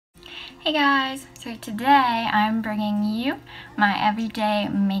Hey guys, so today I'm bringing you my everyday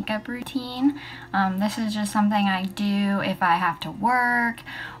makeup routine. This is just something I do if I have to work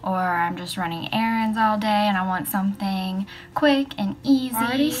or I'm just running errands all day and I want something quick and easy. I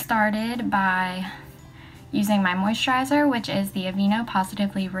already started by using my moisturizer, which is the Aveeno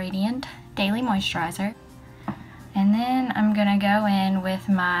Positively Radiant Daily Moisturizer. And then I'm gonna go in with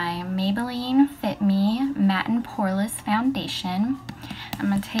my Maybelline Fit Me Matte and Poreless Foundation. I'm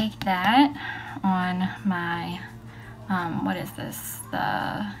gonna take that on my, what is this?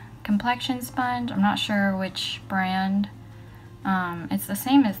 The complexion sponge. I'm not sure which brand. It's the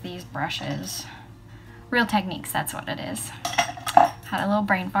same as these brushes. Real Techniques, that's what it is. Had a little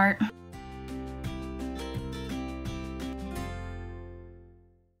brain fart.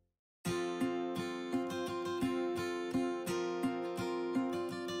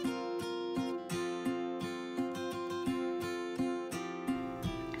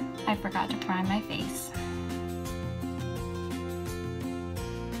 I forgot to prime my face.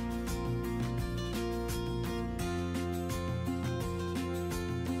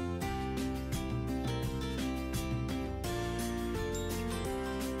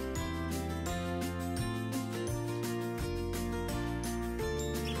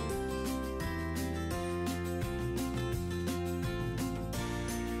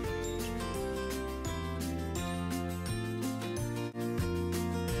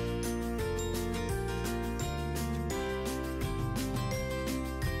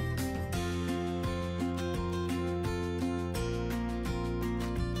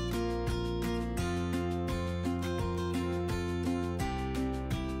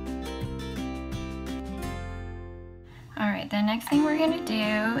 Alright, the next thing we're going to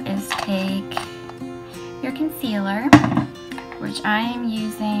do is take your concealer, which I am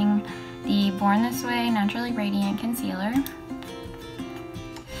using the Born This Way Naturally Radiant Concealer.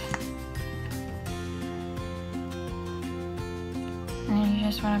 And you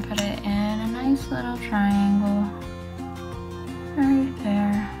just want to put it in a nice little triangle right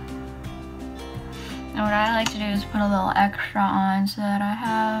there. And what I like to do is put a little extra on so that I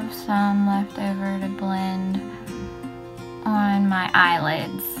have some left over to blend on my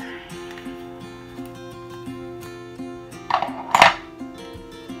eyelids.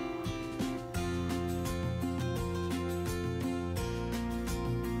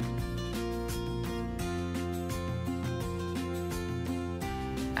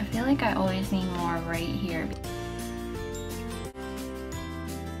 I feel like I always need more right here.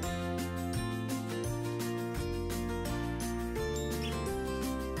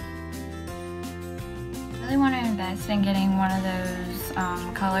 I really want to invest in getting one of those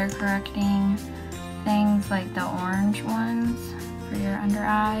color correcting things, like the orange ones for your under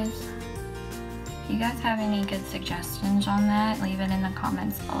eyes. If you guys have any good suggestions on that, leave it in the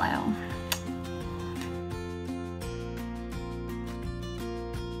comments below.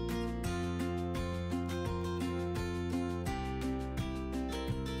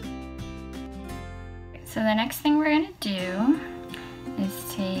 So the next thing we're going to do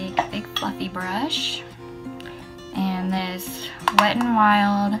is take a big fluffy brush and this Wet n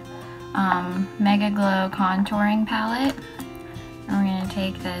Wild Mega Glow Contouring Palette. And we're going to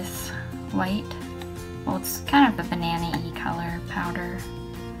take this white, well, it's kind of a banana-y color powder.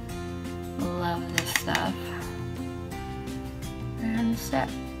 Love this stuff. And set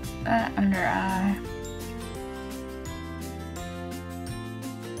that under eye.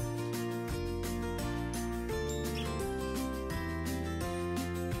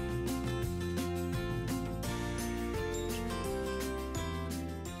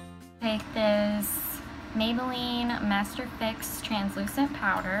 Take this Maybelline Master Fix Translucent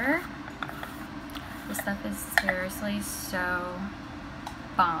Powder. This stuff is seriously so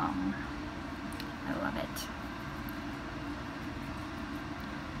bomb. I love it.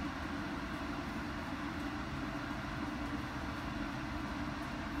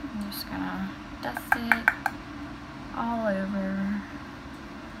 I'm just gonna dust it all over.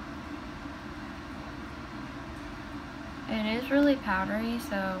 It is really powdery,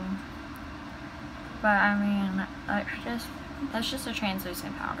 so, but I mean, that's just a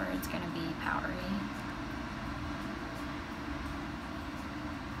translucent powder. It's gonna be powdery.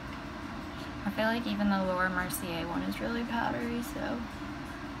 I feel like even the Laura Mercier one is really powdery, so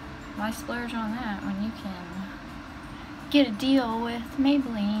why splurge on that when you can get a deal with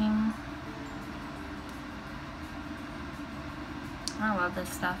Maybelline? I love this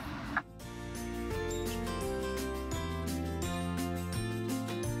stuff.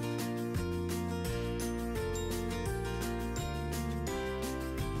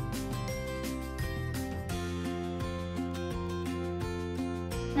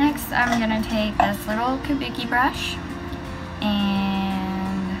 Next, Next, I'm gonna take this little kabuki brush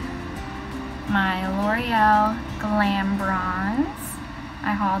and my L'Oreal Glam Bronze.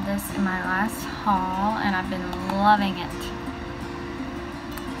 I hauled this in my last haul and I've been loving it.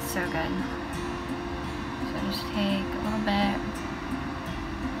 So good. So just take a little bit.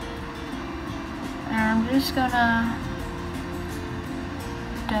 And I'm just gonna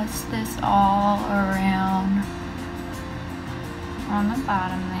dust this all around on the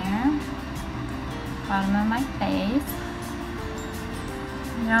bottom there. Bottom of my face.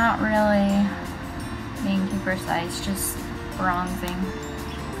 Not really being too precise, just bronzing.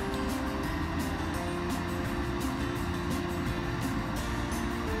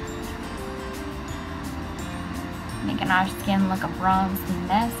 Making our skin look a bronzy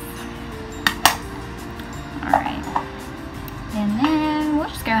mess. Alright. And then we'll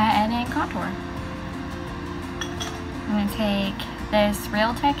just go ahead and contour. I'm going to take this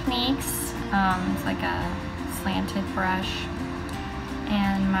Real Techniques, it's like a slanted brush,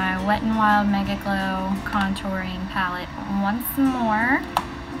 and my Wet n Wild Mega Glow contouring palette once more.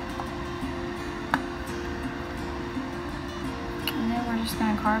 And then we're just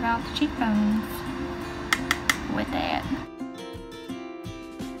going to carve out the cheekbones with that.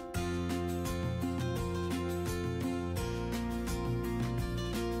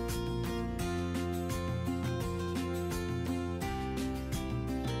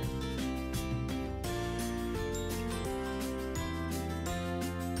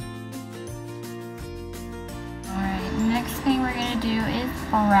 Alright, next thing we're going to do is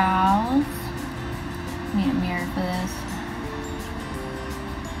brows. I need a mirror for this.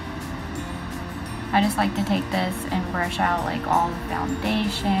 I just like to take this and brush out like all the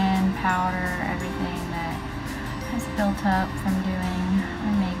foundation, powder, everything that has built up from doing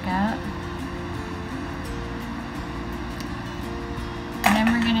my makeup. And then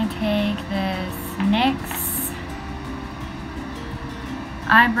we're going to take this NYX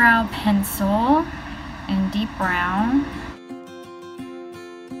eyebrow pencil in deep brown.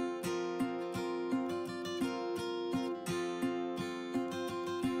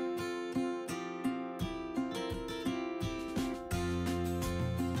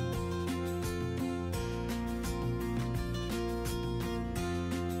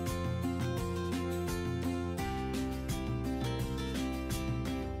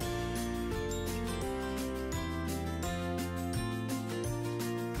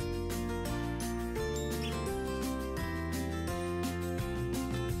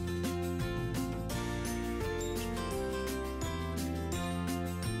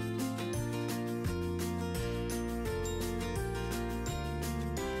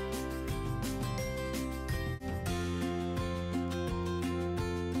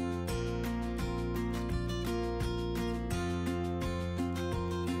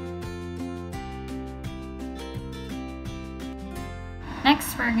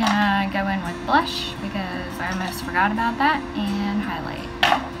 Next, we're gonna go in with blush because I almost forgot about that, and highlight.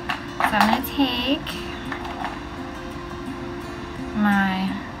 So I'm gonna take my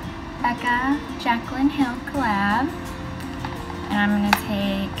Becca Jaclyn Hill collab, and I'm gonna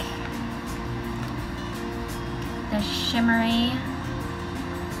take the shimmery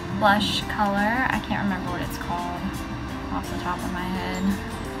blush color. I can't remember what it's called off the top of my head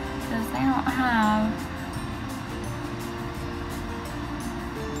because they don't have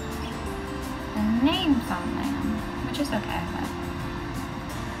names on them, which is okay, but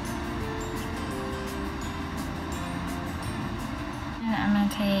and I'm going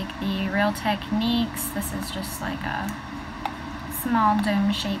to take the Real Techniques. This is just like a small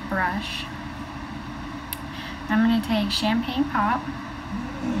dome shaped brush. I'm going to take Champagne Pop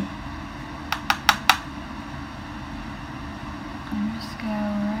and just go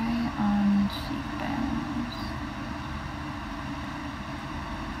right on the cheekbones.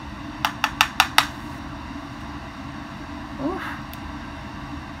 Oof.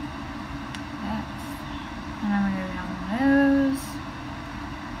 That's, and I'm going to go down the nose,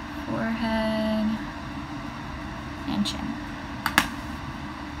 forehead, and chin.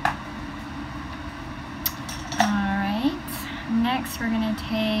 Alright, next we're going to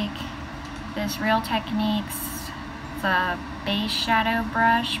take this Real Techniques. It's a base shadow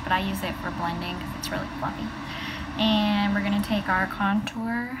brush, but I use it for blending because it's really fluffy. And we're going to take our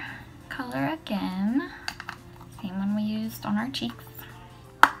contour color again. Same one we used on our cheeks.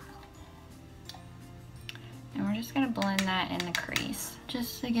 And we're just going to blend that in the crease,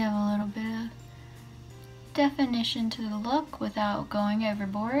 just to give a little bit of definition to the look without going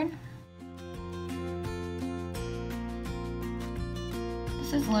overboard.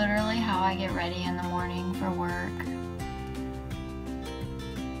 This is literally how I get ready in the morning for work.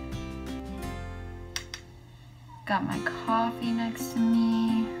 got my coffee next to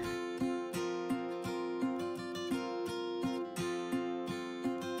me.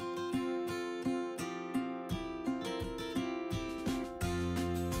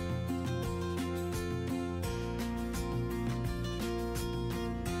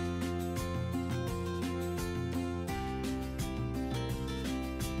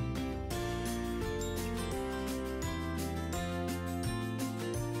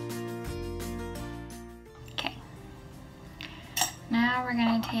 Now we're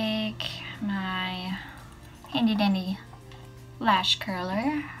gonna take my handy dandy lash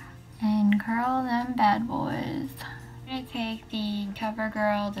curler and curl them bad boys. I'm gonna take the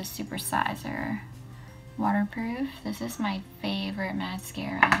CoverGirl, the Super Sizer waterproof. This is my favorite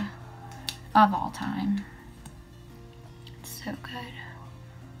mascara of all time. It's so good.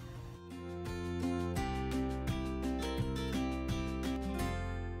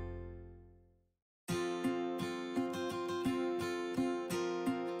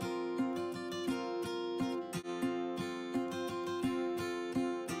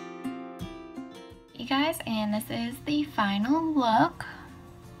 You guys, and this is the final look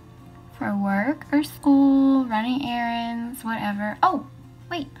for work or school, running errands, whatever. Oh,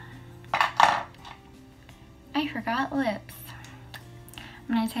 wait. I forgot lips.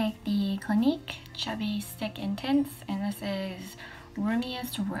 I'm going to take the Clinique Chubby Stick Intense, and this is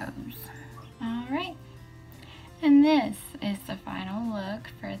Roomiest Rose. Alright. And this is the final look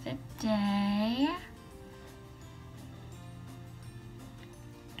for the day.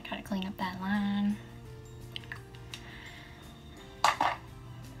 Gotta clean up that line.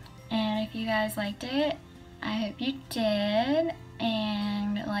 And if you guys liked it, I hope you did.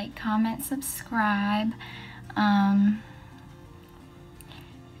 And like, comment, subscribe. And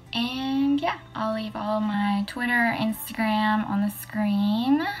yeah, I'll leave all my Twitter, Instagram on the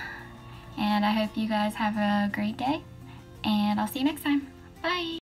screen. And I hope you guys have a great day. And I'll see you next time. Bye!